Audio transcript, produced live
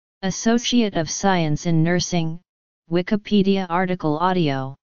Associate of Science in Nursing, Wikipedia article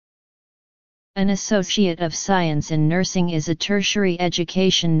audio. An Associate of Science in Nursing is a tertiary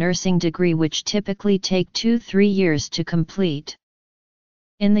education nursing degree which typically take 2-3 years to complete.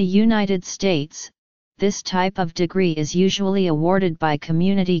 In the United States, this type of degree is usually awarded by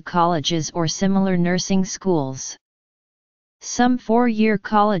community colleges or similar nursing schools. Some 4-year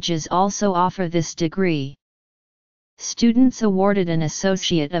colleges also offer this degree. Students awarded an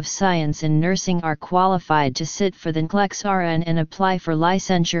Associate of Science in Nursing are qualified to sit for the NCLEX-RN and apply for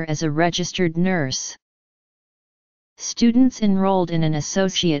licensure as a registered nurse. Students enrolled in an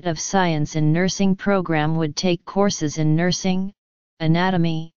Associate of Science in Nursing program would take courses in nursing,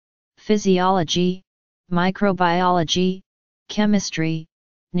 anatomy, physiology, microbiology, chemistry,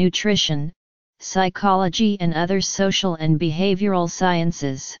 nutrition, psychology and other social and behavioral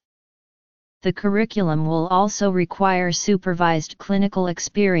sciences. The curriculum will also require supervised clinical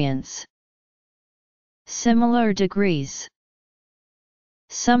experience. Similar degrees.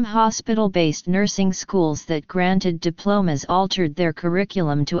 Some hospital-based nursing schools that granted diplomas altered their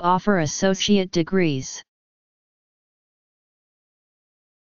curriculum to offer associate degrees.